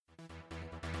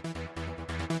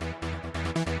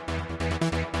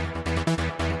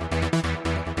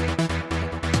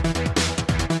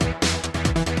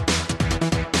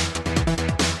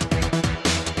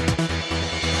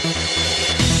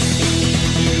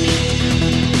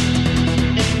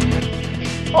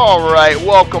Alright,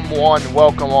 welcome one,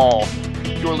 welcome all.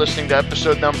 You're listening to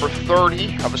episode number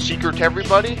 30 of A Secret to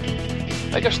Everybody.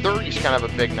 I guess 30 is kind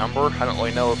of a big number. I don't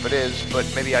really know if it is,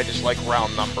 but maybe I just like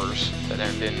round numbers that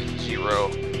end in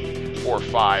 0 or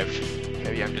 5.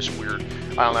 Maybe I'm just weird.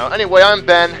 I don't know. Anyway, I'm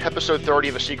Ben, episode 30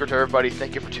 of A Secret to Everybody.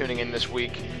 Thank you for tuning in this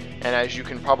week. And as you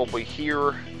can probably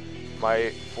hear,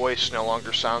 my voice no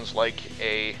longer sounds like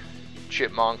a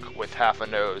chipmunk with half a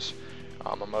nose.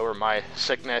 I'm over my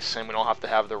sickness, and we don't have to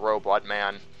have the robot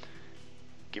man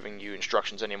giving you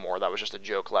instructions anymore. That was just a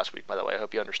joke last week, by the way. I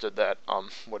hope you understood that.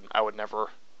 I would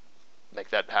never make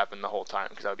that happen the whole time,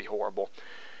 because that would be horrible.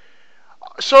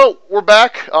 So, we're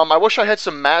back. I wish I had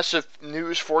some massive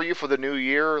news for you for the new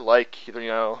year, like,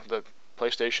 the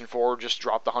PlayStation 4 just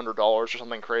dropped $100 or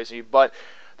something crazy, but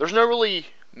there's no really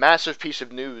massive piece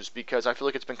of news because I feel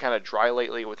like it's been kind of dry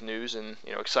lately with news and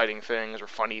exciting things or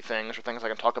funny things or things I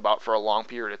can talk about for a long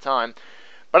period of time.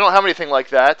 But I don't have anything like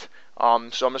that, so I'm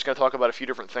just going to talk about a few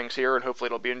different things here, and hopefully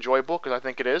it'll be enjoyable because I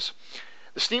think it is.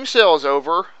 The Steam sale is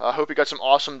over. I hope you got some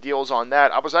awesome deals on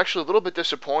that. I was actually a little bit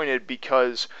disappointed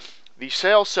because the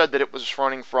sale said that it was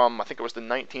running from, I think it was the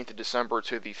 19th of December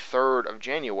to the 3rd of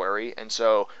January, and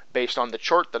so based on the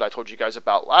chart that I told you guys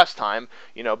about last time,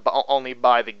 only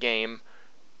buy the game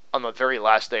on the very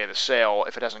last day of the sale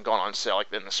if it hasn't gone on sale,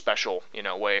 like in the special,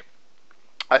 way.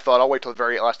 I thought I'll wait till the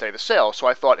very last day of the sale, so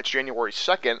I thought it's January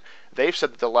 2nd. They've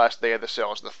said that the last day of the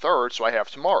sale is the 3rd, so I have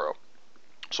tomorrow.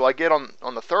 So I get on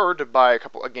the 3rd to buy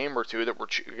a game or two that were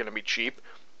going to be cheap,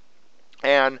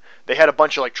 and they had a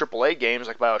bunch of like AAA games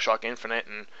like BioShock Infinite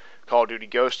and Call of Duty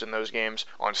Ghost and those games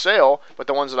on sale, but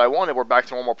the ones that I wanted were back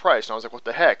to normal price, and I was like, what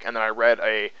the heck? And then I read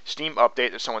a Steam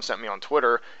update that someone sent me on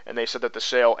Twitter, and they said that the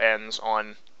sale ends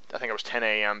on, I think it was 10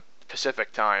 a.m.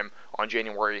 Pacific time on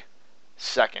January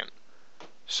 2nd.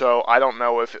 So I don't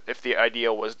know if the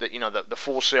idea was that, the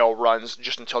full sale runs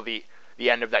just until the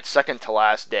end of that second to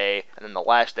last day, and then the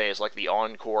last day is like the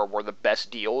encore where the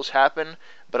best deals happen.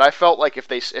 But I felt like if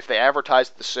they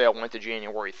advertised the sale went to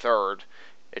January 3rd,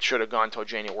 it should have gone until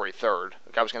January 3rd.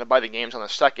 Like I was going to buy the games on the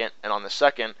 2nd, and on the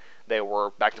 2nd they were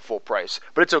back to full price.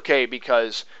 But it's okay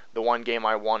because the one game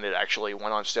I wanted actually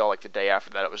went on sale like the day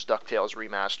after that. It was DuckTales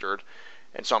Remastered,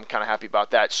 and so I'm kind of happy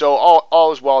about that. So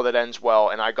all is well that ends well,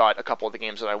 and I got a couple of the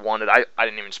games that I wanted. I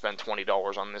didn't even spend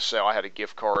 $20 on this sale. I had a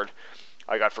gift card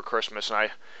I got for Christmas, and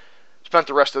I spent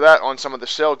the rest of that on some of the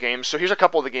sale games. So here's a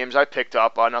couple of the games I picked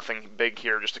up. Nothing big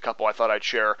here, just a couple I thought I'd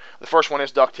share. The first one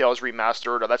is DuckTales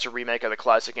Remastered. That's a remake of the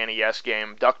classic NES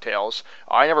game DuckTales.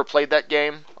 I never played that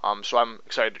game, so I'm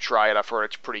excited to try it. I've heard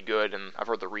it's pretty good, and I've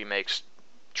heard the remake's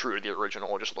true to the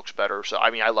original. It just looks better. So,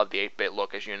 I love the 8-bit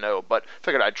look, as you know, but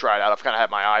figured I'd try it out. I've kind of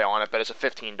had my eye on it, but it's a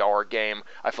 $15 game.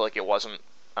 I feel like it wasn't,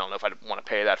 I don't know if I'd want to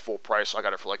pay that full price, so I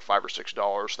got it for like $5 or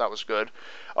 $6. So that was good.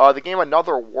 The game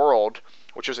Another World,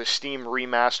 which is a Steam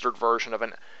remastered version of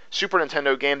a Super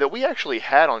Nintendo game that we actually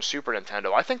had on Super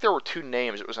Nintendo. I think there were two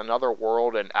names. It was Another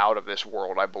World and Out of This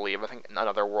World, I believe. I think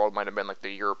Another World might have been like the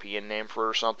European name for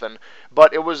it or something.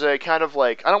 But it was a kind of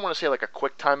like, I don't want to say like a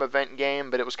quick time event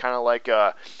game, but it was kind of like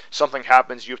something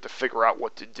happens, you have to figure out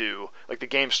what to do. Like the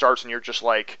game starts and you're just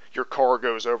like, your car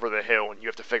goes over the hill and you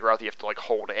have to figure out that you have to like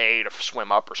hold A to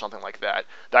swim up or something like that.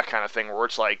 That kind of thing where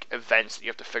it's like events that you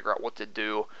have to figure out what to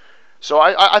do. So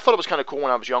I thought it was kind of cool when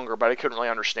I was younger, but I couldn't really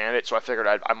understand it, so I figured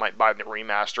I might buy the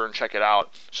remaster and check it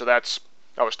out. So that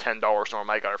was $10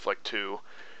 normally. I got it for like $2.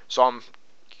 So I'm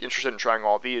interested in trying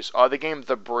all these. The game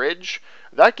The Bridge,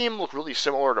 that game looked really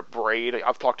similar to Braid.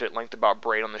 I've talked at length about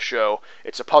Braid on the show.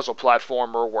 It's a puzzle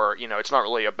platformer where, it's not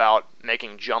really about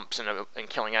making jumps and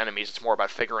killing enemies. It's more about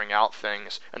figuring out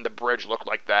things, and The Bridge looked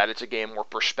like that. It's a game where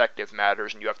perspective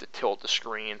matters, and you have to tilt the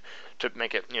screen to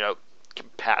make it,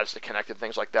 paths to connect and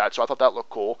things like that. So I thought that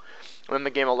looked cool. And then the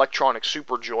game Electronic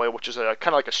Super Joy, which is a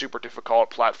kind of like a super difficult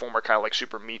platformer, kind of like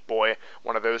Super Meat Boy,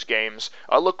 one of those games.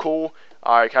 Looked cool.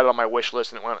 I had it on my wish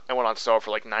list, and it went on sale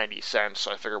for like 90 cents,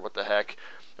 so I figured, what the heck.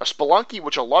 Spelunky,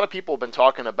 which a lot of people have been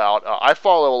talking about. I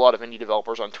follow a lot of indie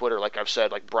developers on Twitter, like I've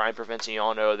said, like Brian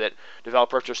Provinciano that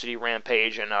developed Retro City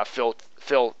Rampage, and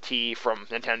Phil T from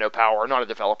Nintendo Power, not a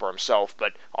developer himself,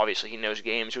 but obviously he knows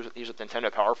games. He was with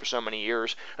Nintendo Power for so many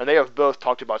years, and they have both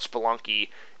talked about Spelunky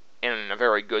in a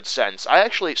very good sense.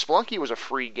 Spelunky was a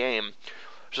free game.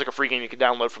 It's like a free game you could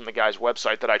download from the guy's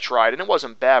website that I tried, and it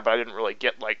wasn't bad, but I didn't really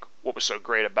get like what was so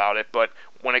great about it. But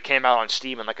when it came out on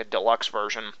Steam in like a deluxe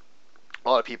version, a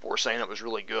lot of people were saying it was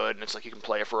really good, and it's like you can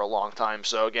play it for a long time.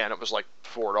 So again, it was like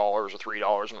 $4 or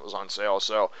 $3 when it was on sale.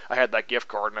 So I had that gift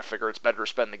card, and I figured it's better to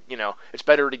spend it's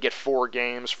better to get 4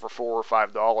 games for $4 or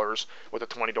 $5 with a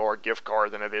 $20 gift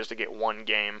card than it is to get one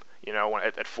game,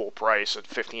 at full price at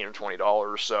 $15 or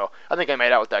 $20. So I think I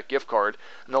made out with that gift card.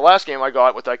 And the last game I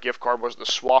got with that gift card was the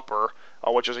Swapper,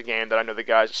 which is a game that I know the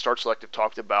guys at Start Select have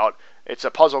talked about. It's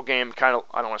a puzzle game, kind of,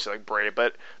 I don't want to say like Braid,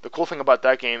 but the cool thing about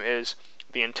that game is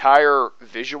the entire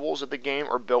visuals of the game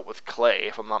are built with clay,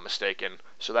 if I'm not mistaken.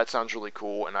 So that sounds really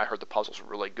cool, and I heard the puzzles are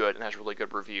really good and has really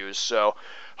good reviews. So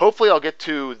hopefully I'll get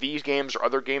to these games or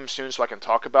other games soon so I can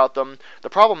talk about them. The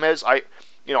problem is I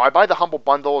buy the Humble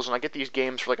Bundles and I get these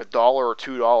games for like $1 or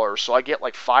 $2, so I get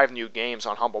like 5 new games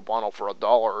on Humble Bundle for $1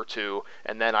 or $2,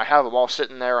 and then I have them all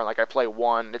sitting there and like I play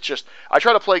one. It's just I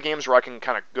try to play games where I can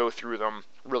kind of go through them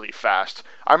really fast.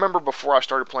 I remember before I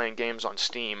started playing games on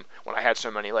Steam when I had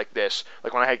so many like this,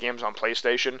 like when I had games on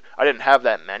PlayStation, I didn't have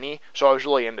that many, so I was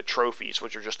really into trophies,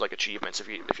 which are just like achievements. If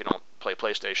you don't play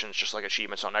PlayStation, it's just like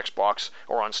achievements on Xbox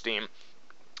or on Steam.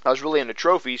 I was really into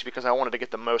trophies because I wanted to get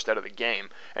the most out of the game.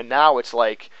 And now it's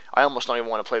like I almost don't even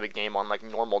want to play the game on like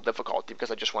normal difficulty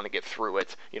because I just want to get through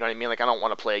it. You know what I mean? Like I don't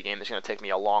want to play a game that's going to take me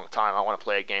a long time. I want to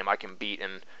play a game I can beat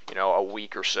in, a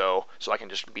week or so I can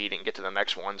just beat it and get to the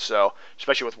next one. So,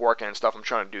 especially with working and stuff, I'm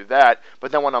trying to do that.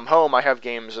 But then when I'm home, I have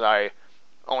games that I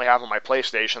only have on my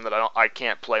PlayStation that I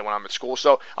can't play when I'm at school.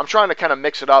 So, I'm trying to kind of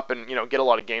mix it up and, get a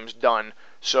lot of games done.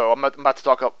 So, I'm about to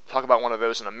talk about one of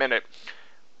those in a minute.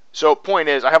 So, point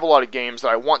is, I have a lot of games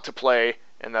that I want to play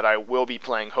and that I will be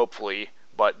playing, hopefully,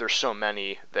 but there's so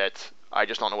many that I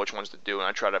just don't know which ones to do, and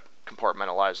I try to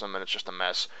compartmentalize them, and it's just a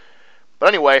mess. But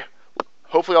anyway,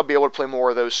 hopefully I'll be able to play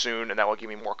more of those soon, and that will give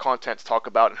me more content to talk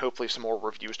about, and hopefully some more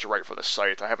reviews to write for the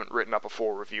site. I haven't written up a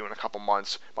full review in a couple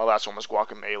months. My last one was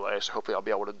Guacamelee, so hopefully I'll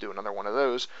be able to do another one of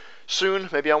those soon,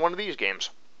 maybe on one of these games.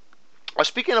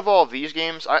 Speaking of all of these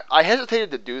games, I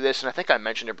hesitated to do this, and I think I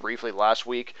mentioned it briefly last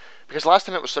week, because last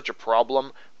time it was such a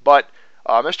problem, but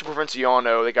Mr.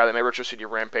 Provinciano, the guy that made Retro City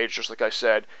Rampage, just like I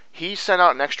said, he sent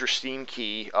out an extra Steam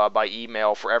key by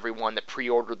email for everyone that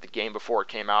pre-ordered the game before it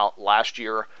came out last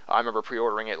year. I remember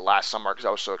pre-ordering it last summer because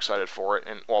I was so excited for it,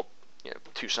 and,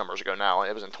 2 summers ago now,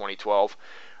 it was in 2012.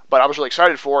 But I was really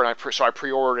excited for it, and so I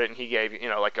pre-ordered it, and he gave,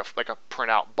 like a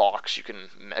printout box. You can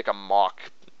make a mock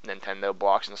Nintendo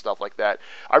box and stuff like that.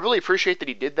 I really appreciate that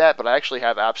he did that, but I actually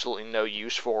have absolutely no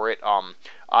use for it.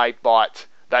 I bought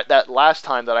that last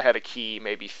time that I had a key,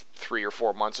 maybe 3 or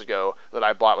 4 months ago, that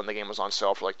I bought when the game was on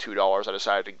sale for like $2. I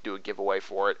decided to do a giveaway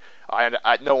for it.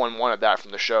 No one wanted that from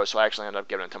the show, so I actually ended up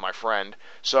giving it to my friend.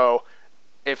 So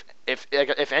if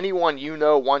anyone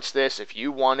wants this, if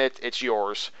you want it, it's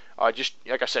yours. Just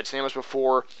like I said, same as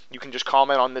before, you can just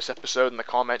comment on this episode in the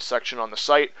comment section on the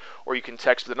site, or you can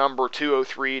text the number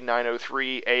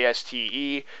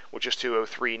 203-903-ASTE, which is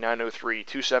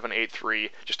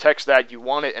 203-903-2783. Just text that, you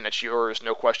want it, and it's yours,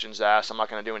 no questions asked. I'm not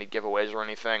going to do any giveaways or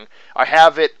anything. I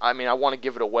have it, I want to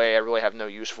give it away, I really have no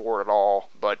use for it at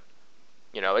all, but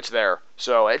it's there.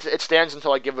 So it stands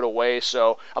until I give it away,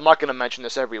 so I'm not going to mention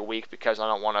this every week because I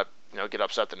don't want to, get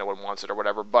upset that no one wants it or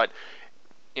whatever, but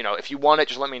if you want it,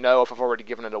 just let me know. If I've already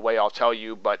given it away, I'll tell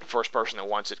you, but the first person that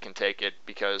wants it can take it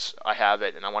because I have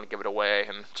it and I want to give it away,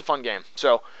 and it's a fun game.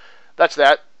 So, that's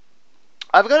that.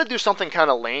 I've got to do something kind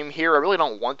of lame here. I really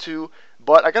don't want to,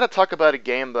 but I got to talk about a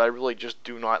game that I really just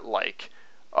do not like.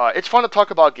 It's fun to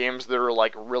talk about games that are,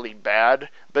 like, really bad,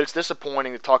 but it's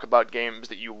disappointing to talk about games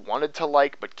that you wanted to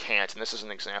like but can't, and this is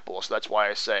an example, so that's why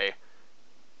I say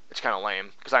it's kind of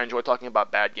lame, because I enjoy talking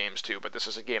about bad games too, but this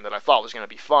is a game that I thought was going to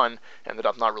be fun, and that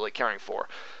I'm not really caring for.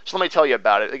 So let me tell you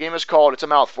about it. The game is called, it's a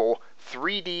mouthful,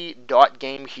 3D Dot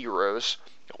Game Heroes.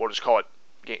 We'll just call it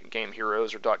Game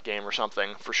Heroes or Dot Game or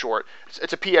something for short.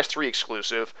 It's a PS3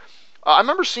 exclusive. I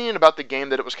remember seeing about the game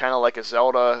that it was kind of like a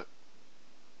Zelda-like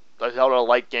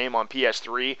game on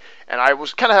PS3, and I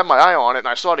was kind of having my eye on it, and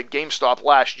I saw it at GameStop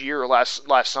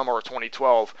last summer of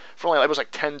 2012, for only, it was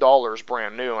like $10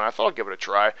 brand new, and I thought I'd give it a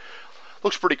try.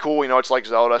 Looks pretty cool, it's like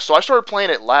Zelda. So I started playing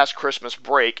it last Christmas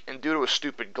break, and due to a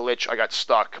stupid glitch, I got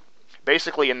stuck.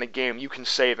 Basically, in the game, you can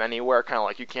save anywhere, kind of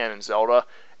like you can in Zelda,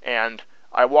 and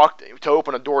to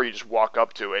open a door, you just walk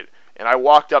up to it, and I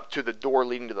walked up to the door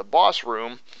leading to the boss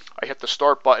room. I hit the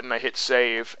start button, I hit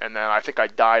save, and then I think I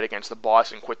died against the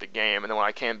boss and quit the game. And then when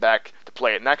I came back to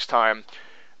play it next time,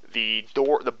 the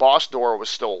boss door was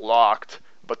still locked,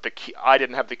 but I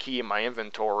didn't have the key in my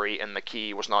inventory, and the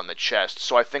key was not in the chest.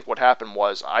 So I think what happened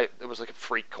was it was like a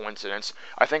freak coincidence.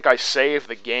 I think I saved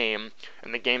the game,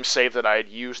 and the game saved that I had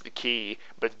used the key,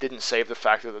 but it didn't save the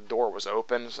fact that the door was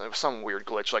open. So it was some weird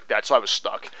glitch like that, so I was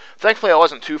stuck. Thankfully, I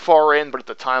wasn't too far in, but at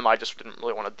the time, I just didn't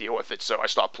really want to deal with it, so I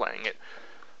stopped playing it.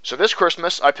 So this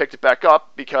Christmas, I picked it back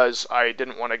up because I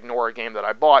didn't want to ignore a game that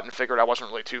I bought and figured I wasn't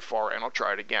really too far in. I'll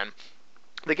try it again.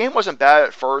 The game wasn't bad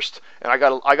at first, and I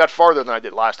got farther than I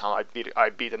did last time. I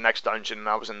beat the next dungeon, and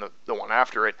I was in the one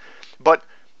after it. But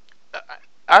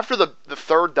after the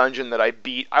third dungeon that I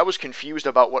beat, I was confused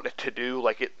about what to do.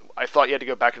 I thought you had to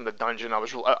go back into the dungeon.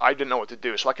 I didn't know what to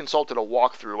do, so I consulted a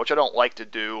walkthrough, which I don't like to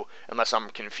do unless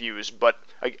I'm confused. But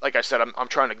like I said, I'm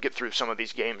trying to get through some of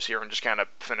these games here and just kind of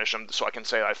finish them, so I can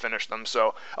say I finished them.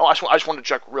 So I just wanted to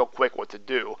check real quick what to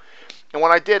do. And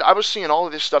when I did, I was seeing all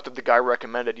of this stuff that the guy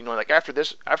recommended. Like after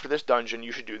this dungeon,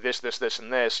 you should do this, this, this,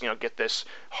 and this. Get this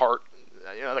heart,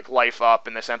 like life up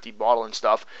and this empty bottle and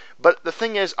stuff. But the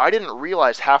thing is, I didn't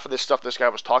realize half of this stuff this guy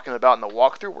was talking about in the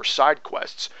walkthrough were side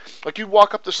quests. Like you'd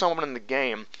walk up to someone in the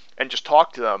game and just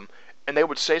talk to them, and they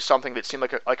would say something that seemed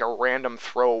like a random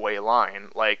throwaway line,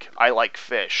 like "I like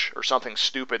fish" or something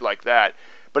stupid like that.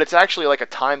 But it's actually like a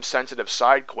time-sensitive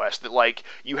side quest that, like,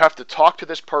 you have to talk to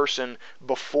this person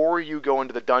before you go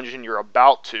into the dungeon you're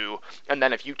about to, and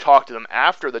then if you talk to them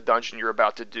after the dungeon you're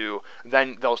about to do,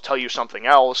 then they'll tell you something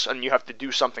else, and you have to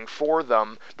do something for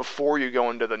them before you go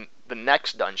into the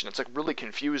next dungeon. It's, like, really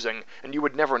confusing, and you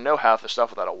would never know half the stuff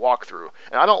without a walkthrough.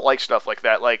 And I don't like stuff like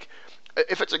that. Like,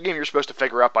 if it's a game you're supposed to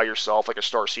figure out by yourself, like a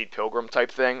Starseed Pilgrim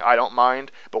type thing, I don't mind.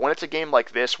 But when it's a game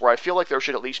like this, where I feel like there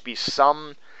should at least be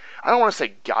some, I don't want to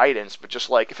say guidance, but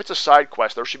just like, if it's a side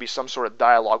quest, there should be some sort of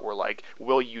dialogue where, like,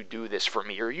 will you do this for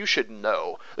me? Or you should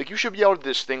know. Like, you should be able to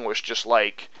distinguish just,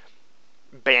 like,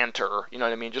 banter, you know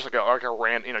what I mean? Just like a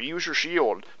rant, use your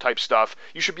shield type stuff.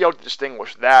 You should be able to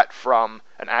distinguish that from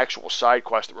an actual side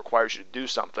quest that requires you to do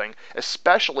something,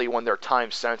 especially when they're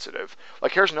time sensitive.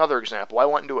 Like, here's another example. I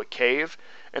went into a cave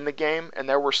in the game, and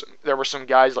there were some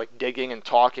guys, like, digging and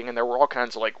talking, and there were all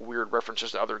kinds of, like, weird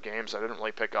references to other games I didn't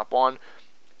really pick up on.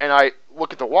 And I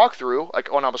look at the walkthrough,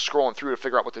 like when I was scrolling through to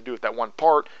figure out what to do with that one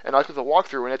part, and I look at the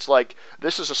walkthrough, and it's like,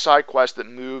 this is a side quest that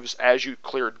moves as you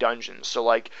clear dungeons. So,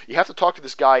 like, you have to talk to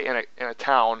this guy in a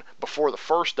town before the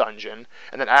first dungeon,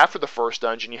 and then after the first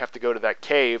dungeon, you have to go to that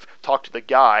cave, talk to the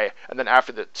guy, and then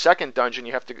after the second dungeon,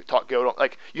 you have to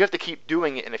you have to keep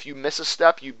doing it, and if you miss a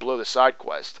step, you blow the side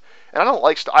quest. And I don't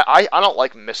like I don't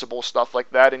like missable stuff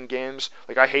like that in games.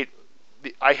 Like, I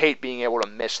hate being able to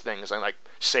miss things and, like,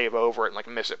 save over it and, like,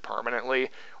 miss it permanently.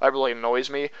 That really annoys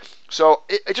me. So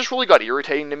it just really got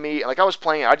irritating to me. And, like, I was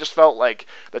playing, I just felt like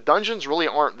the dungeons really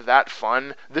aren't that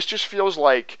fun. This just feels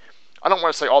like, I don't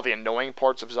want to say all the annoying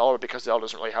parts of Zelda, because Zelda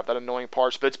doesn't really have that annoying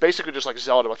parts, but it's basically just like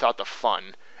Zelda without the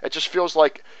fun. It just feels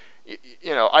like,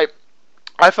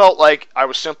 I felt like I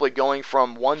was simply going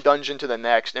from one dungeon to the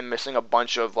next and missing a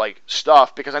bunch of, like,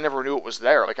 stuff because I never knew it was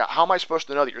there. Like, how am I supposed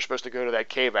to know that you're supposed to go to that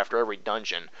cave after every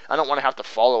dungeon? I don't want to have to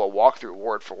follow a walkthrough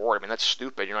word for word. I mean, that's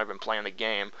stupid. You're not even playing the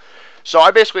game. So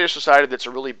I basically just decided it's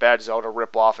a really bad Zelda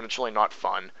ripoff, and it's really not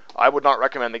fun. I would not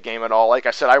recommend the game at all. Like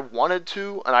I said, I wanted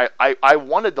to, and I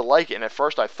wanted to like it, and at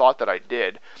first I thought that I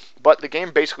did. But the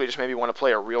game basically just made me want to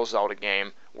play a real Zelda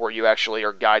game where you actually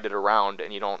are guided around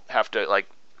and you don't have to, like,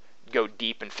 go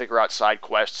deep and figure out side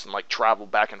quests and, like, travel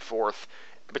back and forth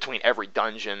between every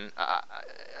dungeon.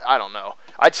 I don't know.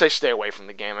 I'd say stay away from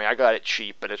the game. I mean, I got it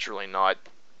cheap, but it's really not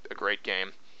a great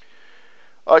game.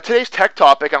 Today's tech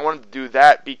topic, I wanted to do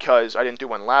that because I didn't do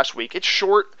one last week. It's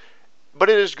short, but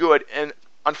it is good, and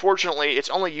unfortunately, it's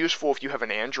only useful if you have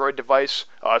an Android device.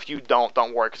 If you don't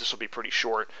worry, because this will be pretty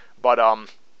short. But on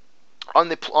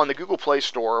the Google Play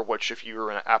Store, which if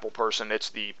you're an Apple person,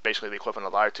 it's basically the equivalent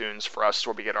of iTunes for us,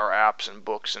 where we get our apps and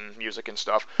books and music and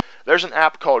stuff. There's an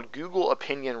app called Google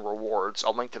Opinion Rewards.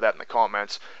 I'll link to that in the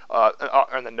comments,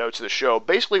 in the notes of the show.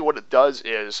 Basically, what it does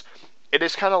is, it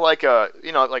is kind of like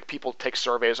like people take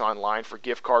surveys online for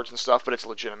gift cards and stuff, but it's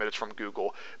legitimate. It's from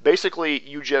Google. Basically,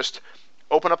 you just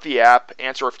open up the app,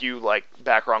 answer a few, like,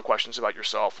 background questions about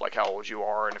yourself, like how old you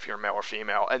are and if you're male or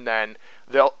female, and then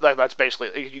that's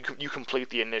basically, you complete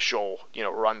the initial,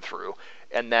 run through,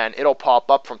 and then it'll pop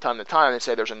up from time to time and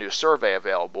say there's a new survey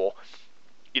available.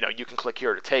 You can click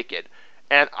here to take it.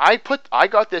 And I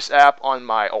got this app on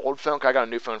my old phone, because I got a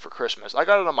new phone for Christmas. I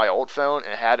got it on my old phone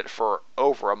and had it for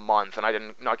over a month, and I did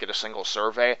not get a single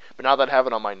survey. But now that I have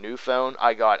it on my new phone,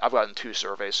 I've gotten 2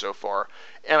 surveys so far.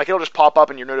 And, like, it'll just pop up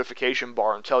in your notification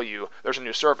bar and tell you there's a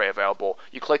new survey available.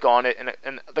 You click on it,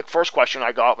 and the first question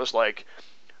I got was like,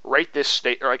 rate this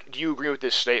do you agree with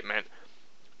this statement?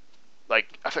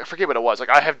 like I forget what it was. Like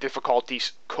I have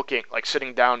difficulties cooking, like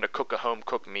sitting down to cook a home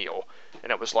cooked meal,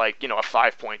 and it was like a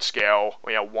 5 point scale.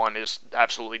 1 is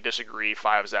absolutely disagree,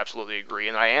 5 is absolutely agree,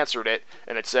 and I answered it,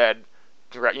 and it said,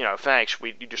 thanks,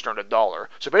 you just earned $1.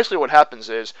 So basically what happens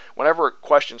is whenever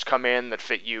questions come in that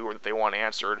fit you or that they want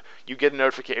answered, you get a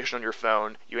notification on your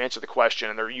phone, you answer the question,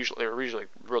 and they're usually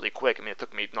really quick. I mean, it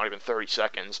took me not even 30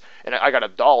 seconds, and I got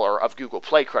 $1 of Google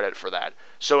Play credit for that.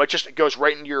 So it goes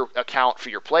right into your account for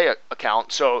your Play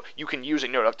account, so you can use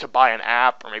it, to buy an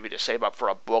app or maybe to save up for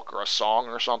a book or a song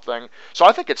or something. So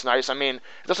I think it's nice. I mean,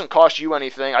 it doesn't cost you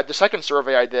anything. The second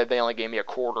survey I did, they only gave me a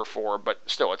quarter for, but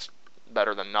still, it's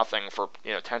better than nothing for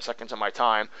 10 seconds of my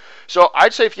time. So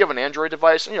I'd say if you have an Android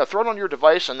device, throw it on your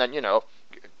device, and then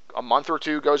a month or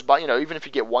two goes by. Even if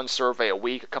you get one survey a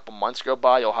week, a couple months go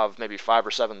by, you'll have maybe $5 or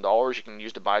 $7 you can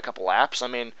use to buy a couple apps. I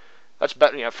mean, that's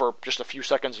better. For just a few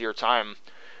seconds of your time,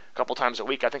 a couple times a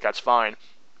week. I think that's fine.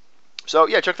 So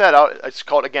yeah, check that out. It's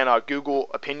called again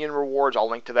Google Opinion Rewards. I'll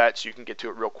link to that so you can get to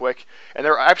it real quick. And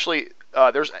there actually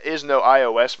there is no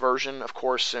iOS version, of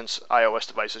course, since iOS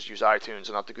devices use iTunes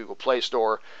and not the Google Play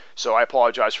Store. So I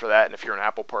apologize for that. And if you're an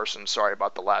Apple person, sorry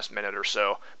about the last minute or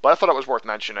so. But I thought it was worth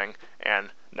mentioning. And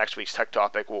next week's tech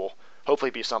topic will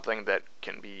hopefully be something that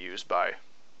can be used by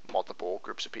multiple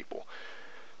groups of people.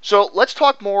 So let's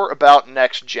talk more about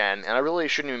next gen, and I really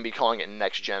shouldn't even be calling it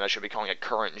next gen. I should be calling it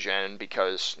current gen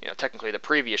because technically the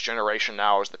previous generation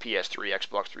now is the PS3,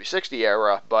 Xbox 360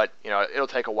 era, but it'll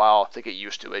take a while to get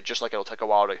used to it, just like it'll take a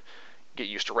while to get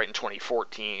used to writing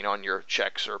 2014 on your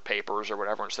checks or papers or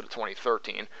whatever instead of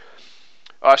 2013.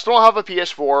 I still don't have a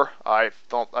PS4. I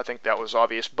think that was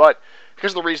obvious, but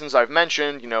because of the reasons I've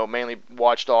mentioned, mainly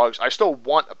Watch Dogs, I still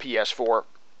want a PS4.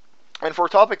 And for a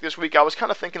topic this week, I was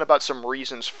kind of thinking about some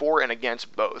reasons for and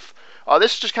against both.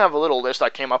 This is just kind of a little list I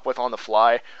came up with on the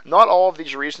fly. Not all of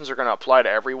these reasons are going to apply to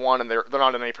everyone, and they're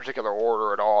not in any particular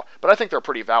order at all, but I think they're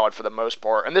pretty valid for the most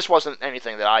part. And this wasn't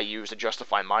anything that I used to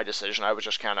justify my decision. I was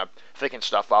just kind of thinking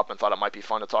stuff up and thought it might be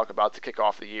fun to talk about to kick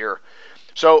off the year.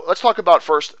 So let's talk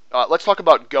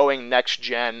about going next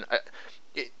gen.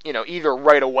 Either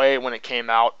right away when it came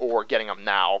out or getting them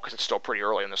now, because it's still pretty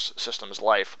early in this system's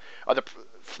life.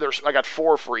 I got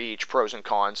 4 for each, pros and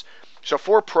cons. So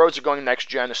 4 pros are going next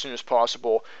gen as soon as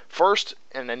possible. First,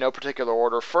 and in no particular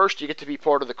order, first you get to be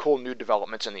part of the cool new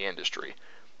developments in the industry.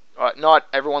 Not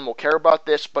everyone will care about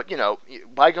this, but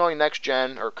by going next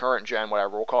gen or current gen,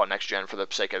 whatever, we'll call it next gen for the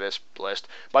sake of this list.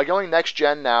 By going next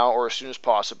gen now or as soon as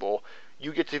possible,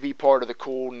 you get to be part of the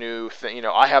cool new thing.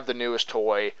 I have the newest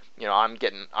toy. I'm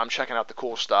checking out the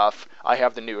cool stuff. I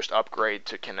have the newest upgrade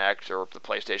to Kinect or the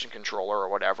PlayStation controller or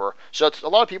whatever. So it's a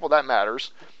lot of people that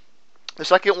matters. The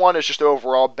second one is just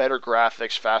overall better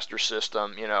graphics, faster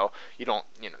system. You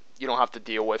don't have to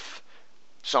deal with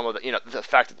some of the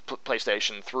fact that the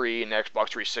PlayStation 3 and the Xbox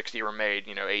 360 were made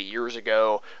 8 years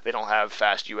ago. They don't have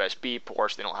fast USB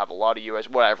ports. They don't have a lot of US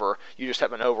whatever. You just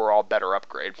have an overall better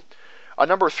upgrade.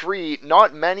 Number 3,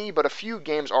 not many, but a few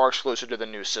games are exclusive to the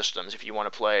new systems. If you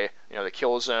want to play, the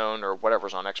Killzone or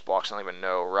whatever's on Xbox, I don't even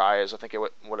know, Rise, I think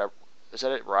whatever. Is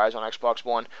that it? Rise on Xbox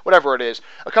One? Whatever it is.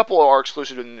 A couple are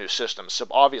exclusive to the new systems. So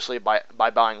obviously by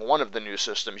buying one of the new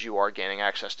systems, you are gaining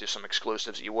access to some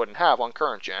exclusives that you wouldn't have on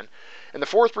current gen. And the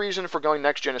fourth reason for going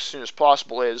next gen as soon as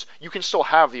possible is you can still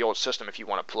have the old system if you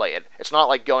want to play it. It's not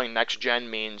like going next gen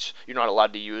means you're not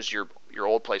allowed to use your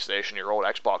old PlayStation, your old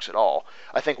Xbox at all.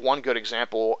 I think one good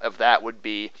example of that would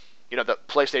be, the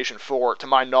PlayStation 4, to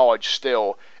my knowledge,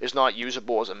 still is not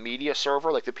usable as a media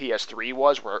server like the PS3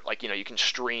 was, where, you can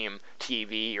stream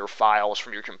TV or files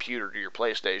from your computer to your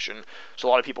PlayStation. So a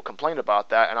lot of people complained about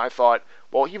that, and I thought,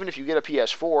 well, even if you get a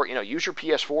PS4, use your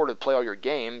PS4 to play all your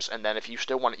games, and then if you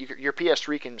still want your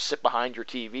PS3 can sit behind your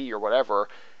TV or whatever.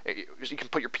 You can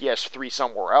put your PS3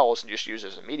 somewhere else and just use it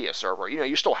as a media server.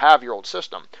 You still have your old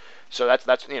system, so that's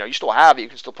you still have it. You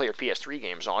can still play your PS3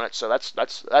 games on it. So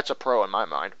that's a pro in my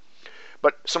mind.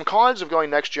 But some cons of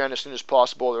going next gen as soon as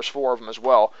possible. There's 4 of them as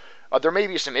well. There may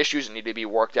be some issues that need to be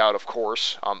worked out, of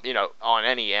course. On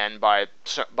any end by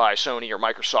Sony or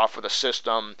Microsoft for the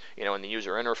system. In the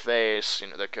user interface.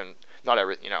 That can not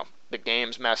every. The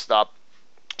game's messed up.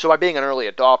 So by being an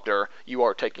early adopter, you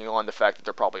are taking on the fact that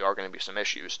there probably are going to be some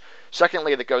issues.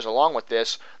 Secondly, that goes along with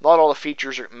this, not all the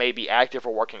features may be active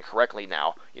or working correctly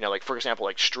now. Like for example,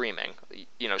 like streaming.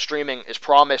 Streaming is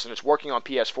promised and it's working on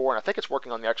PS4 and I think it's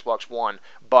working on the Xbox One,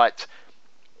 but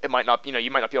it might not.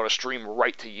 You might not be able to stream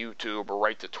right to YouTube or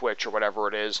right to Twitch or whatever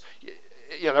it is.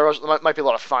 There might be a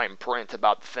lot of fine print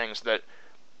about things that.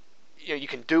 You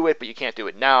can do it, but you can't do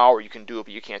it now, or you can do it,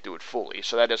 but you can't do it fully.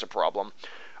 So that is a problem.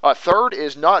 Third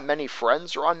is not many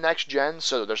friends are on next gen,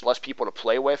 so there's less people to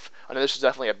play with. I know this is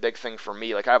definitely a big thing for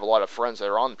me. Like I have a lot of friends that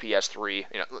are on the PS3,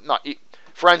 not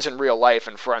friends in real life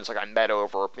and friends like I met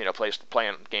over,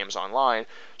 playing games online.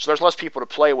 So there's less people to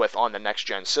play with on the next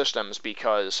gen systems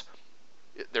because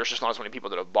there's just not as many people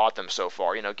that have bought them so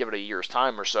far. Give it a year's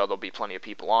time or so, there'll be plenty of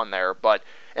people on there.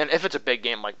 And if it's a big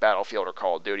game like Battlefield or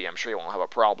Call of Duty, I'm sure you won't have a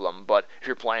problem. But if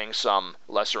you're playing some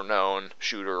lesser known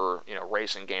shooter,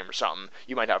 racing game or something,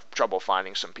 you might have trouble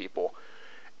finding some people.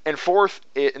 And fourth,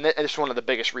 and this is one of the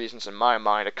biggest reasons in my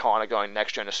mind of kind of going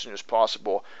next gen as soon as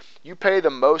possible, you pay the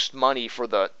most money for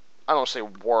the, I don't say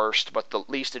worst, but the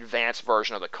least advanced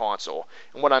version of the console.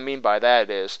 And what I mean by that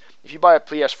is, if you buy a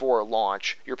PS4 at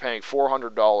launch, you're paying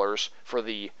 $400 for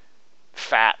the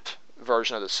fat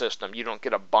version of the system. You don't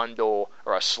get a bundle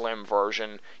or a slim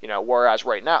version, whereas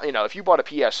right now, if you bought a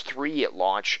PS3 at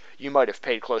launch, you might have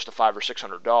paid close to $500 or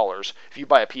 $600. If you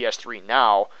buy a PS3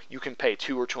 now, you can pay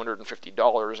 $200 or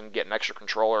 $250 and get an extra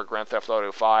controller, Grand Theft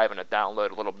Auto 5, and a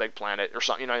download Little Big Planet or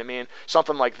something, you know what I mean?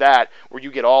 Something like that, where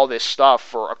you get all this stuff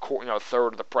for a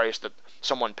third of the price that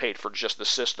someone paid for just the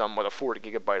system with a 40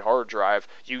 gigabyte hard drive.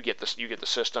 You get the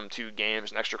system, 2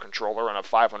 games, an extra controller, and a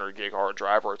 500 gig hard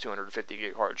drive or a 250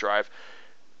 gig hard drive,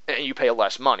 and you pay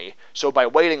less money. So by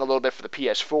waiting a little bit for the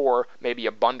PS4, maybe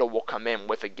a bundle will come in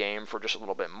with a game for just a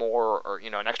little bit more, or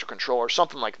an extra controller,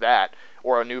 something like that,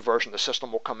 or a new version of the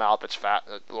system will come out that's a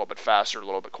little bit faster, a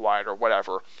little bit quieter,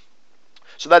 whatever.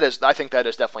 So I think that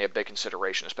is definitely a big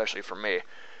consideration, especially for me.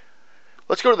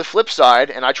 Let's go to the flip side,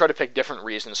 and I try to pick different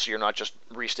reasons so you're not just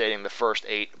restating the first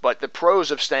 8. But the pros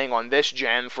of staying on this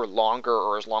gen for longer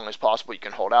or as long as possible you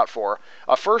can hold out for.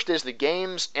 First is the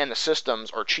games and the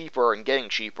systems are cheaper and getting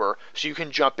cheaper, so you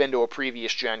can jump into a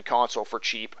previous gen console for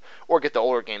cheap or get the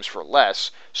older games for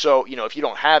less. So, if you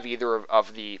don't have either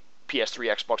of the PS3,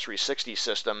 Xbox 360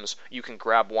 systems, you can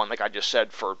grab one, like I just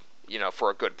said, for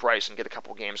a good price and get a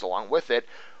couple games along with it.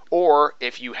 Or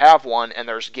if you have one and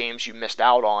there's games you missed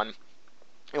out on,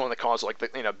 in the console, like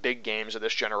the big games of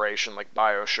this generation, like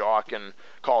BioShock and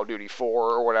Call of Duty 4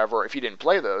 or whatever. If you didn't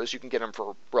play those, you can get them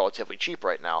for relatively cheap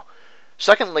right now.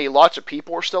 Secondly, lots of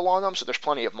people are still on them, so there's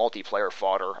plenty of multiplayer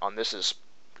fodder. This is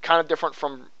kind of different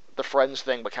from the Friends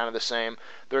thing, but kind of the same.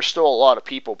 There's still a lot of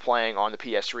people playing on the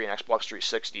PS3 and Xbox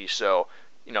 360, so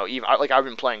even like I've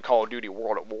been playing Call of Duty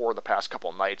World at War the past couple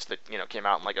of nights that came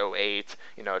out in like '08.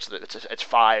 It's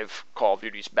 5 Call of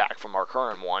Duties back from our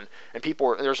current one, and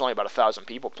there's only about 1,000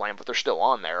 people playing, but they're still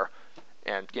on there,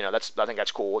 and I think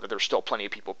that's cool that there's still plenty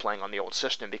of people playing on the old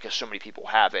system because so many people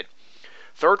have it.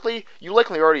 Thirdly, you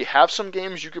likely already have some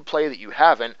games you could play that you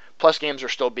haven't, plus games are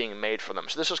still being made for them.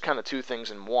 So this is kind of 2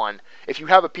 things in one. If you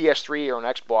have a PS3 or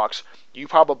an Xbox, you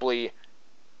probably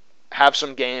have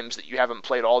some games that you haven't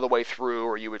played all the way through,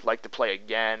 or you would like to play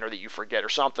again, or that you forget or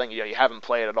something, you haven't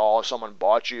played at all, someone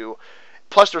bought you.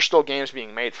 Plus, there's still games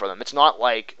being made for them. It's not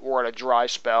like we're at a dry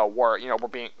spell where, we're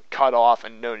being cut off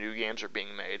and no new games are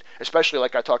being made. Especially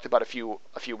like I talked about a few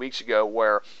weeks ago,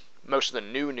 where most of the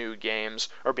new games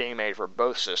are being made for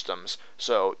both systems,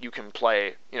 so you can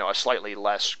play, a slightly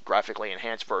less graphically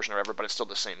enhanced version or whatever, but it's still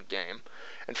the same game.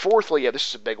 And fourthly, this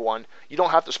is a big one, you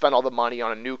don't have to spend all the money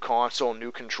on a new console,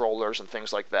 new controllers, and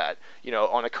things like that.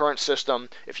 On a current system,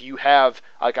 if you have,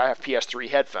 like I have PS3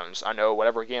 headphones, I know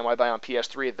whatever game I buy on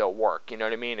PS3, they'll work. You know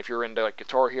what I mean? If you're into like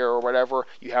Guitar Hero or whatever,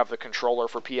 you have the controller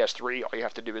for PS3, all you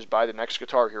have to do is buy the next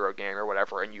Guitar Hero game or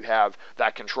whatever, and you have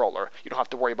that controller. You don't have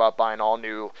to worry about buying all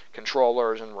new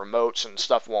controllers and remotes, and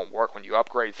stuff won't work when you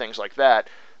upgrade, things like that.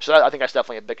 So I think that's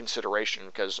definitely a big consideration,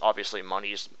 because obviously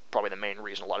money is probably the main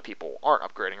reason a lot of people aren't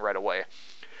upgrading right away.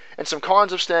 And some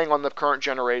cons of staying on the current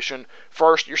generation.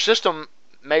 First, your system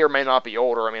may or may not be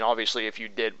older. I mean, obviously, if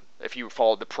you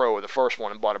followed the pro of the first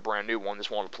one and bought a brand new one,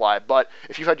 this won't apply. But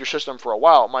if you've had your system for a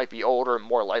while, it might be older and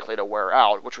more likely to wear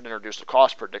out, which would introduce a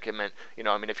cost predicament.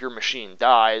 If your machine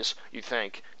dies, you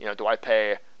think, do I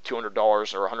pay $200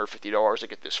 or $150 to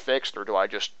get this fixed, or do I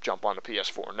just jump on the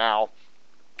PS4 now?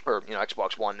 Or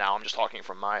Xbox One now. I'm just talking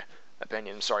from my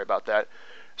opinion. Sorry about that.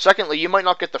 Secondly, you might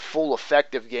not get the full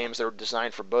effect of games that are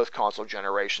designed for both console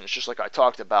generations, just like I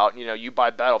talked about. You buy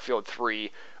Battlefield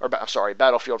 4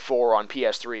 on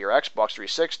PS3 or Xbox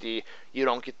 360, you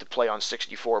don't get to play on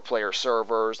 64-player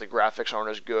servers, the graphics aren't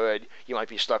as good, you might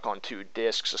be stuck on 2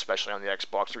 discs, especially on the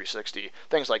Xbox 360,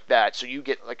 things like that. So you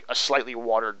get like a slightly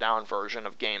watered-down version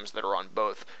of games that are on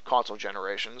both console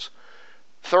generations.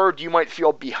 Third, you might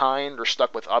feel behind or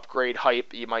stuck with upgrade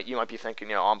hype. You might be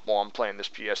thinking, I'm playing this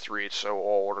PS3, it's so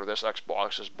old, or this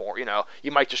Xbox is boring.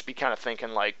 You might just be kind of thinking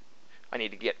like, I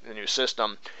need to get the new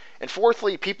system. And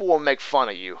fourthly, people will make fun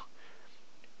of you.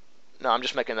 No, I'm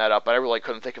just making that up, but I really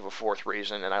couldn't think of a fourth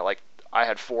reason, and I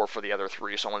had four for the other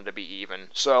three, so I wanted to be even.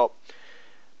 So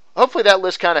hopefully that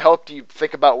list kind of helped you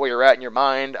think about where you're at in your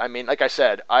mind. I mean, like I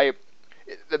said,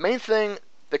 the main thing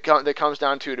that comes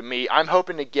down to me, I'm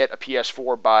hoping to get a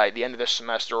PS4 by the end of this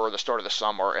semester or the start of the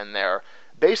summer in there.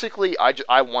 Basically,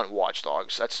 I want Watch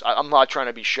Dogs. I'm not trying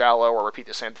to be shallow or repeat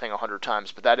the same thing 100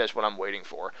 times, but that is what I'm waiting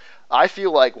for. I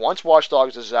feel like once Watch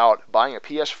Dogs is out, buying a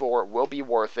PS4 will be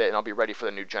worth it, and I'll be ready for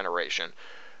the new generation.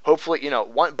 Hopefully,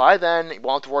 by then, we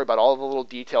won't have to worry about all the little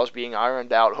details being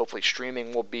ironed out. Hopefully,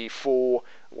 streaming will be full.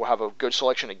 We'll have a good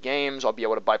selection of games. I'll be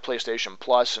able to buy PlayStation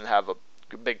Plus and have a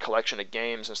big collection of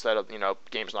games instead of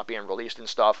games not being released and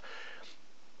stuff.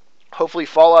 Hopefully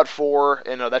Fallout 4,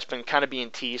 that's been kind of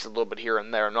being teased a little bit here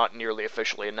and there, not nearly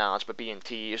officially announced, but being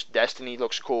teased. Destiny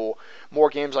looks cool. More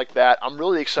games like that. I'm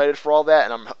really excited for all that,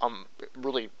 and I'm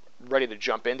really ready to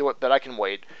jump into it, but I can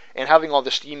wait. And having all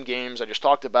the Steam games I just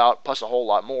talked about, plus a whole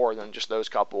lot more than just those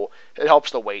couple, it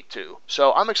helps the wait too.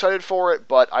 So I'm excited for it,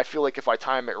 but I feel like if I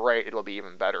time it right, it'll be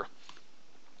even better.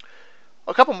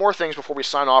 A couple more things before we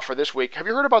sign off for this week. Have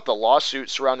you heard about the lawsuit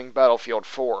surrounding Battlefield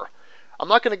 4? I'm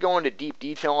not going to go into deep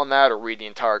detail on that or read the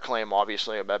entire claim,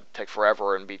 obviously. It would take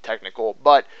forever and be technical.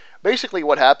 But basically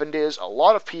what happened is a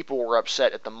lot of people were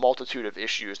upset at the multitude of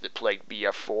issues that plagued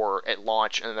BF4 at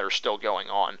launch and that are still going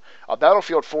on.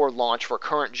 Battlefield 4 launched for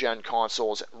current-gen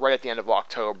consoles right at the end of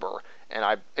October,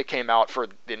 and it came out for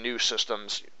the new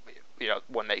systems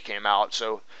when they came out.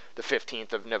 So the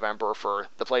 15th of November for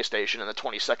the PlayStation and the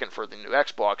 22nd for the new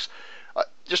Xbox.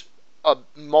 Just a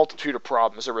multitude of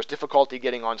problems. There was difficulty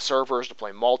getting on servers to play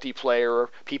multiplayer.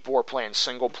 People were playing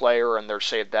single player, and their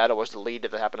saved data was deleted.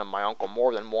 That happened to my uncle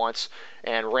more than once.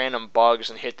 And random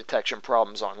bugs and hit detection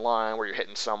problems online where you're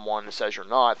hitting someone and says you're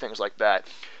not, things like that.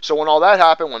 So when all that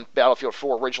happened, when Battlefield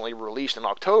 4 originally released in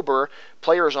October,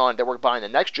 players that were buying the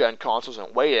next-gen consoles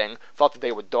and waiting thought that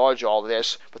they would dodge all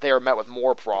this, but they were met with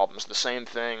more problems. The same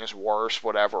things, worse,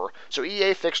 whatever. So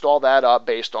EA fixed all that up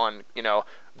based on,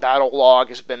 Battle log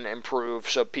has been improved,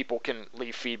 so people can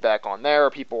leave feedback on there.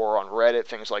 People are on Reddit,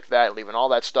 things like that, leaving all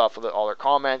that stuff with all their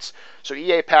comments. So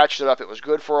EA patched it up. It was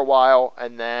good for a while,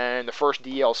 and then the first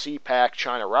DLC pack,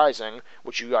 China Rising,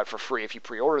 which you got for free if you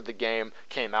pre-ordered the game,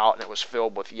 came out, and it was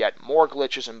filled with yet more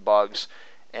glitches and bugs,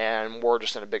 and we're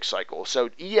just in a big cycle. So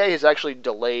EA has actually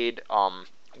delayed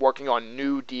working on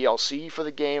new DLC for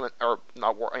the game, or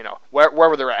not,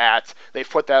 wherever they're at, they've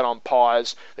put that on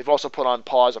pause. They've also put on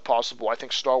pause a possible, I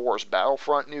think, Star Wars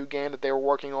Battlefront new game that they were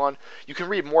working on. You can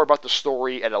read more about the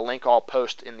story at a link I'll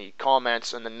post in the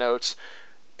comments and the notes,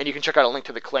 and you can check out a link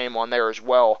to the claim on there as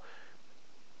well.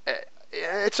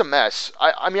 It's a mess.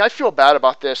 I mean, I feel bad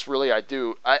about this, really, I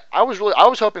do. I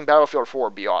was hoping Battlefield 4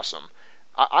 would be awesome.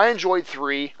 I enjoyed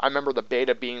 3. I remember the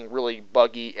beta being really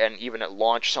buggy, and even at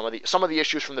launch, some of the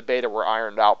issues from the beta were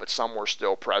ironed out, but some were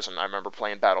still present. I remember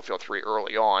playing Battlefield 3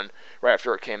 early on, right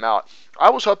after it came out. I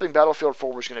was hoping Battlefield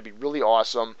 4 was going to be really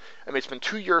awesome. I mean, it's been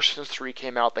 2 years since 3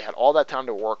 came out. They had all that time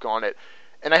to work on it,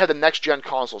 and I had the next-gen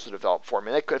consoles to develop for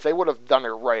me. If they would have done it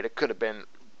right, it could have been,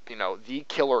 the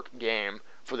killer game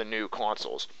for the new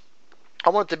consoles. I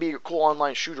want it to be a cool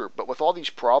online shooter, but with all these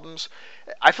problems,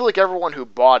 I feel like everyone who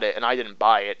bought it, and I didn't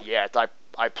buy it yet,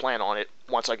 I plan on it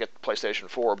once I get the PlayStation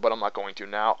 4, but I'm not going to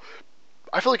now.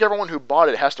 I feel like everyone who bought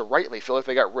it has to rightly feel like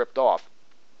they got ripped off.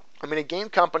 I mean, a game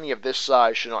company of this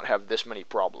size should not have this many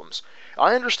problems.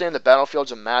 I understand that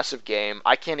Battlefield's a massive game.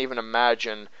 I can't even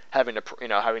imagine having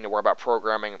to worry about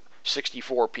programming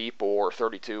 64 people or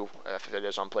 32 if it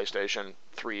is on PlayStation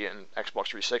 3 and Xbox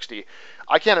 360.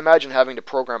 I can't imagine having to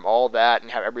program all that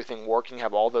and have everything working,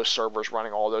 have all those servers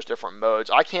running all those different modes.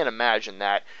 I can't imagine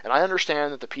that. And I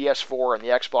understand that the PS4 and the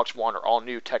Xbox One are all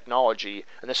new technology,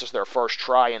 and this is their first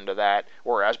try into that,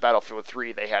 whereas Battlefield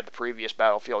 3, they had the previous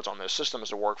Battlefields on those systems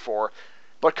to work for.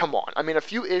 But come on. I mean, a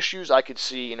few issues I could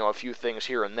see, a few things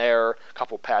here and there, a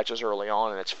couple patches early on,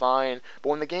 and it's fine. But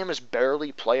when the game is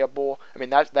barely playable, I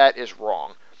mean, that is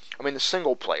wrong. I mean, the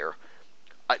single player.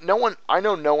 I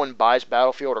know no one buys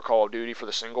Battlefield or Call of Duty for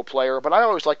the single player, but I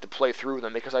always like to play through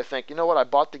them because I think, you know what, I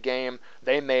bought the game,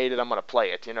 they made it, I'm going to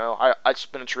play it, It's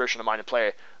been a tradition of mine to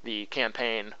play the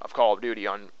campaign of Call of Duty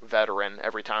on Veteran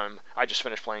every time I just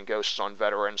finished playing Ghosts on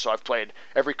Veteran, so I've played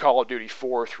every Call of Duty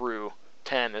 4 through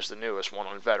 10 is the newest one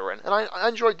on Veteran, and I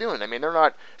enjoy doing it. I mean, they're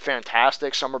not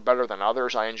fantastic. Some are better than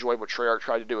others. I enjoyed what Treyarch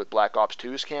tried to do with Black Ops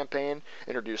 2's campaign,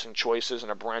 introducing choices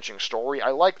and a branching story. I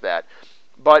like that.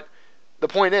 But the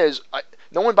point is,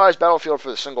 no one buys Battlefield for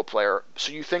the single player,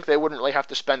 so you think they wouldn't really have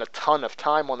to spend a ton of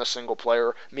time on the single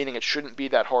player, meaning it shouldn't be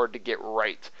that hard to get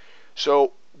right.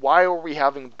 So why are we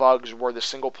having bugs where the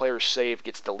single player save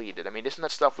gets deleted? I mean, isn't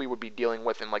that stuff we would be dealing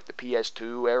with in like the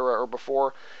PS2 era or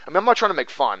before? I mean, I'm not trying to make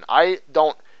fun. I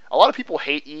don't. A lot of people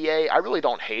hate EA. I really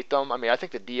don't hate them. I mean, I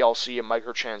think the DLC and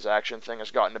microtransaction thing has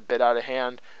gotten a bit out of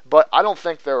hand, but I don't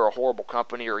think they're a horrible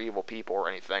company or evil people or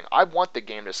anything. I want the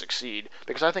game to succeed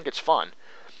because I think it's fun.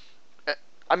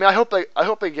 I mean, I hope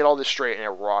they get all this straight and it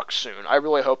rocks soon. I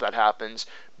really hope that happens.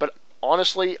 But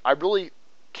honestly, I really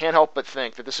can't help but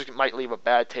think that might leave a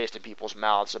bad taste in people's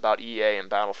mouths about EA and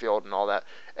Battlefield and all that,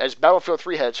 as Battlefield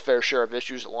 3 had its fair share of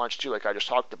issues at launch too, like I just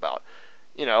talked about.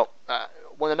 You know,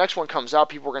 when the next one comes out,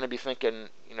 people are going to be thinking,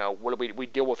 what did we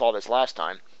deal with all this last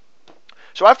time?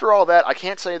 So after all that, I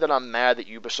can't say that I'm mad that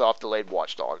Ubisoft delayed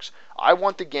Watch Dogs. I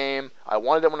want the game. I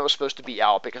wanted it when it was supposed to be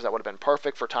out because that would have been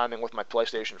perfect for timing with my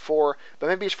PlayStation 4, but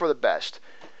maybe it's for the best.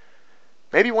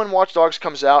 Maybe when Watch Dogs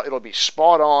comes out, it'll be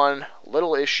spot on,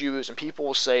 little issues, and people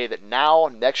will say that now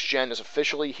next gen is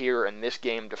officially here and this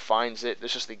game defines it.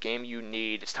 This is the game you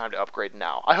need. It's time to upgrade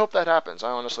now. I hope that happens.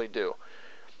 I honestly do.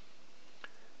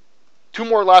 Two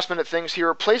more last minute things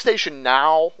here. PlayStation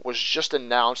Now was just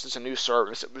announced as a new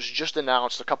service. It was just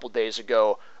announced a couple days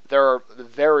ago. There are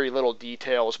very little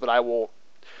details, but I will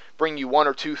bring you one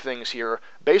or two things here.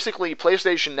 Basically,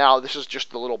 PlayStation Now, this is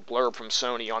just a little blurb from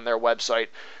Sony on their website.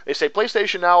 They say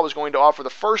PlayStation Now is going to offer the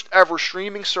first ever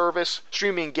streaming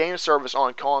game service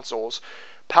on consoles,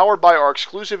 powered by our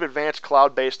exclusive advanced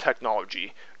cloud-based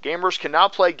technology. Gamers can now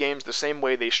play games the same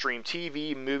way they stream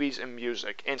TV, movies, and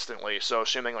music instantly. So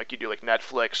assuming like you do like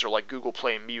Netflix or like Google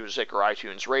Play Music or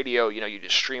iTunes Radio, you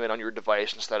just stream it on your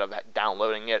device instead of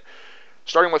downloading it.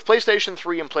 Starting with PlayStation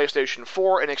 3 and PlayStation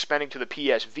 4 and expanding to the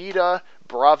PS Vita,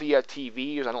 Bravia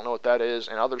TVs, I don't know what that is,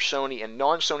 and other Sony and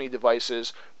non-Sony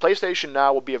devices, PlayStation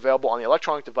Now will be available on the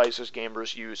electronic devices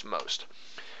gamers use most.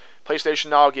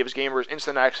 PlayStation Now gives gamers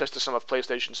instant access to some of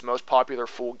PlayStation's most popular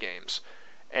full games.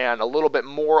 And a little bit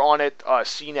more on it,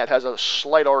 CNET has a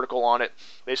slight article on it.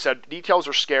 They said details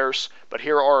are scarce, but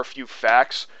here are a few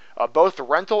facts. Both the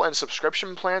rental and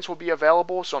subscription plans will be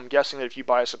available, so I'm guessing that if you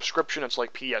buy a subscription, it's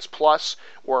like PS Plus,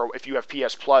 or if you have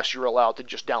PS Plus, you're allowed to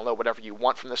just download whatever you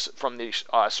want from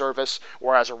the service,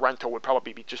 whereas a rental would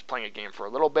probably be just playing a game for a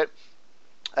little bit.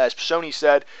 As Sony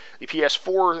said, the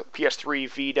PS4, PS3,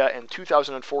 Vita, and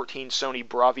 2014 Sony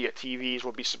Bravia TVs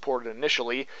will be supported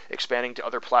initially, expanding to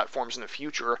other platforms in the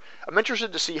future. I'm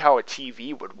interested to see how a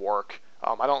TV would work.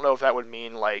 I don't know if that would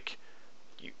mean like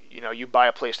you buy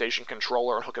a PlayStation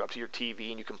controller and hook it up to your TV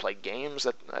and you can play games.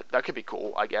 That could be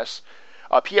cool, I guess.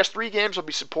 PS3 games will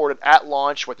be supported at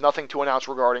launch with nothing to announce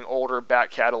regarding older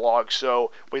back catalogs,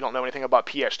 so we don't know anything about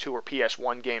PS2 or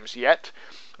PS1 games yet.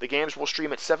 The games will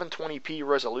stream at 720p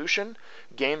resolution.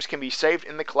 Games can be saved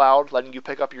in the cloud, letting you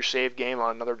pick up your save game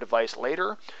on another device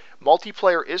later.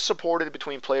 Multiplayer is supported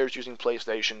between players using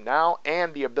PlayStation Now,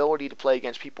 and the ability to play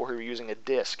against people who are using a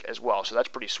disc as well, so that's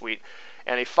pretty sweet.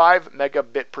 And a 5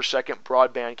 megabit per second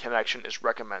broadband connection is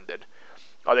recommended.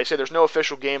 They say there's no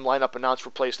official game lineup announced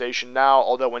for PlayStation Now,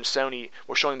 although when Sony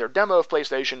was showing their demo of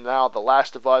PlayStation Now, The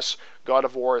Last of Us, God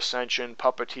of War Ascension,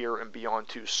 Puppeteer, and Beyond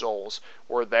Two Souls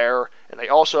were there, and they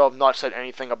also have not said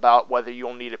anything about whether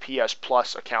you'll need a PS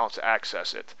Plus account to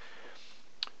access it.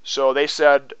 So they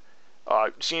said,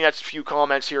 seeing that's a few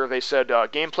comments here, they said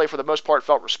gameplay for the most part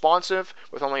felt responsive,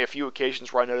 with only a few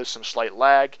occasions where I noticed some slight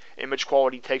lag. Image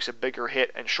quality takes a bigger hit,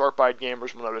 and sharp-eyed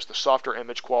gamers will notice the softer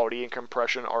image quality and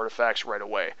compression artifacts right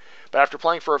away. But after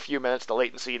playing for a few minutes, the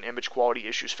latency and image quality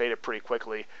issues faded pretty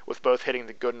quickly, with both hitting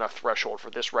the good enough threshold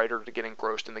for this writer to get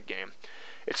engrossed in the game.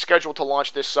 It's scheduled to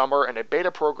launch this summer, and a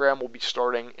beta program will be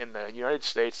starting in the United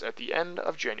States at the end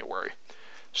of January.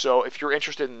 So if you're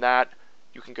interested in that,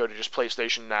 you can go to just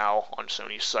PlayStation Now on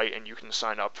Sony's site and you can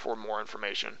sign up for more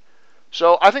information.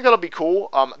 So I think that'll be cool.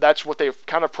 That's what they've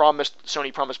kind of promised.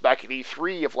 Sony promised back at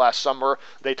E3 of last summer.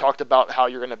 They talked about how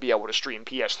you're going to be able to stream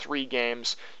PS3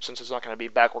 games, since it's not going to be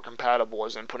backward compatible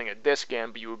as in putting a disc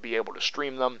in, but you would be able to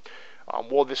stream them.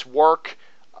 Will this work?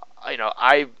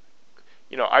 I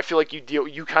feel like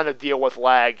you kind of deal with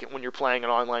lag when you're playing an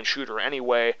online shooter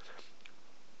anyway.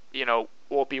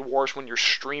 Will it be worse when you're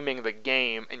streaming the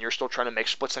game and you're still trying to make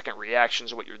split-second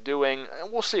reactions of what you're doing?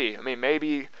 We'll see. I mean,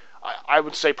 maybe I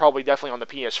would say probably definitely on the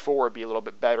PS4 would be a little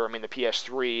bit better. I mean, the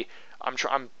PS3,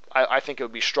 I think it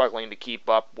would be struggling to keep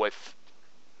up with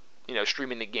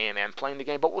streaming the game and playing the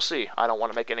game, but we'll see. I don't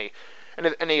want to make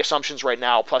any assumptions right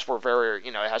now. Plus, we're very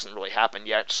it hasn't really happened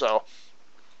yet, so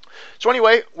So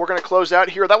anyway, we're going to close out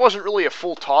here. That wasn't really a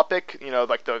full topic,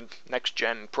 like the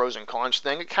next-gen pros and cons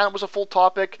thing. It kind of was a full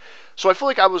topic. So I feel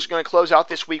like I was going to close out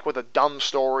this week with a dumb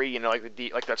story,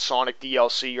 like that Sonic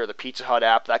DLC or the Pizza Hut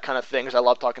app, that kind of thing, because I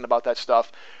love talking about that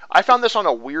stuff. I found this on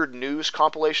a weird news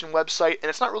compilation website, and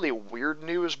it's not really weird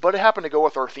news, but it happened to go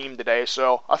with our theme today,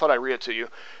 so I thought I'd read it to you.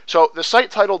 So the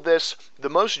site titled this, "The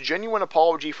Most Genuine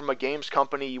Apology from a Games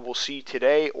Company You Will See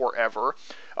Today or Ever."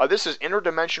 This is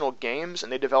Interdimensional Games,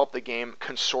 and they developed the game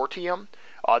Consortium.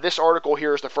 This article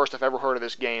here is the first I've ever heard of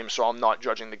this game, so I'm not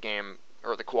judging the game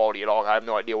or the quality at all. I have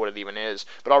no idea what it even is,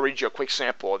 but I'll read you a quick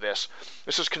sample of this.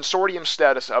 This is Consortium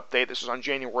status update. This is on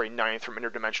January 9th from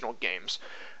Interdimensional Games.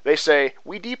 They say,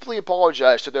 "We deeply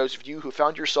apologize to those of you who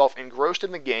found yourself engrossed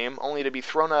in the game only to be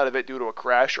thrown out of it due to a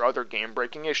crash or other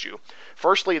game-breaking issue.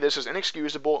 Firstly, this is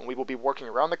inexcusable, and we will be working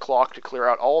around the clock to clear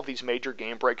out all of these major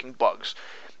game-breaking bugs."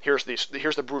 Here's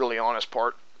the brutally honest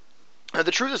part. "The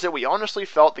truth is that we honestly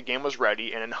felt the game was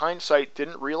ready, and in hindsight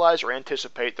didn't realize or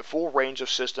anticipate the full range of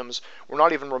systems we're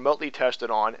not even remotely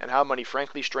tested on, and how many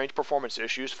frankly strange performance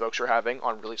issues folks are having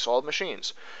on really solid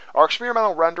machines. Our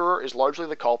experimental renderer is largely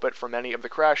the culprit for many of the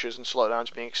crashes and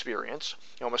slowdowns being experienced,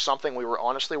 and was something we were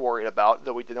honestly worried about,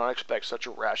 though we did not expect such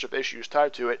a rash of issues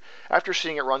tied to it after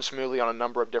seeing it run smoothly on a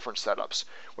number of different setups.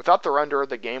 Without the renderer,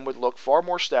 the game would look far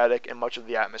more static, and much of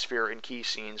the atmosphere in key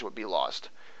scenes would be lost.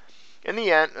 In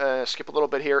the end," skip a little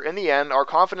bit here. "In the end, our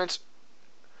confidence..."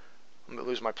 I'm going to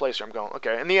lose my place here. I'm going,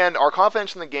 okay. "In the end, our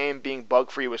confidence in the game being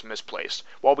bug-free was misplaced.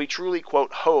 While we truly,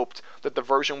 quote, hoped that the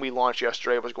version we launched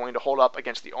yesterday was going to hold up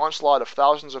against the onslaught of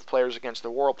thousands of players against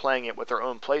the world playing it with their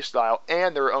own playstyle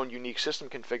and their own unique system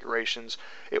configurations,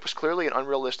 it was clearly an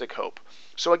unrealistic hope.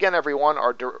 So again, everyone,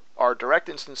 our direct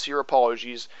and sincere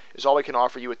apologies is all we can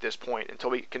offer you at this point, until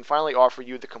we can finally offer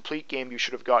you the complete game you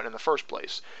should have gotten in the first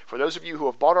place. For those of you who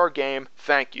have bought our game,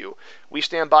 thank you. We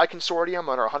stand by Consortium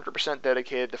and are 100%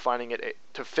 dedicated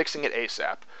to fixing it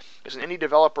ASAP. As an indie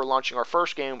developer launching our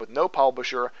first game with no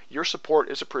publisher, your support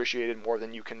is appreciated more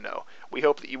than you can know. We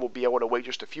hope that you will be able to wait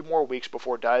just a few more weeks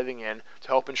before diving in to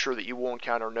help ensure that you will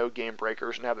encounter no game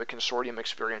breakers and have the Consortium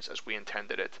experience as we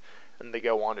intended it." And they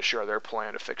go on to share their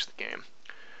plan to fix the game.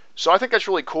 So I think that's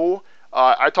really cool.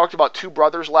 I talked about Two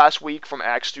Brothers last week from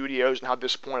Axe Studios and how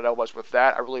disappointed I was with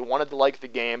that. I really wanted to like the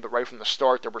game, but right from the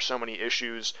start there were so many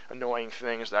issues, annoying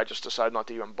things, that I just decided not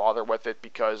to even bother with it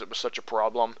because it was such a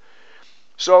problem.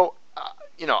 So,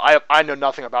 I know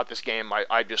nothing about this game.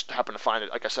 I just happened to find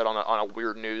it, like I said, on a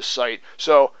weird news site.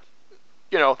 So,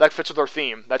 that fits with our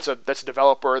theme. That's a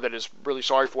developer that is really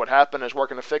sorry for what happened, is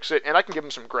working to fix it, and I can give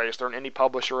them some grace. They're an indie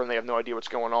publisher, and they have no idea what's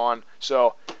going on.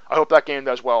 So I hope that game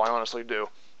does well. I honestly do.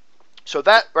 So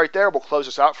that right there will close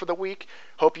us out for the week.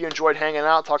 Hope you enjoyed hanging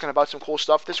out, talking about some cool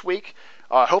stuff this week.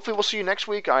 Hopefully we'll see you next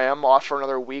week. I am off for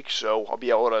another week, so I'll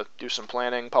be able to do some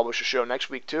planning, publish a show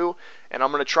next week too, and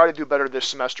I'm going to try to do better this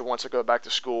semester once I go back to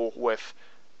school with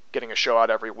getting a show out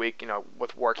every week.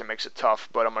 With work it makes it tough,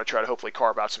 but I'm going to try to hopefully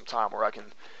carve out some time where I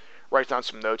can write down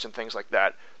some notes and things like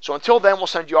that. So until then, we'll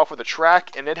send you off with a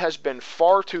track, and it has been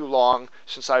far too long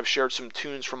since I've shared some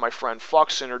tunes from my friend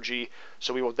Fox Synergy,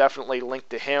 so we will definitely link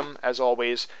to him as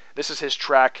always. This is his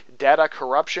track, Data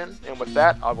Corruption, and with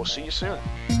that, I will see you soon.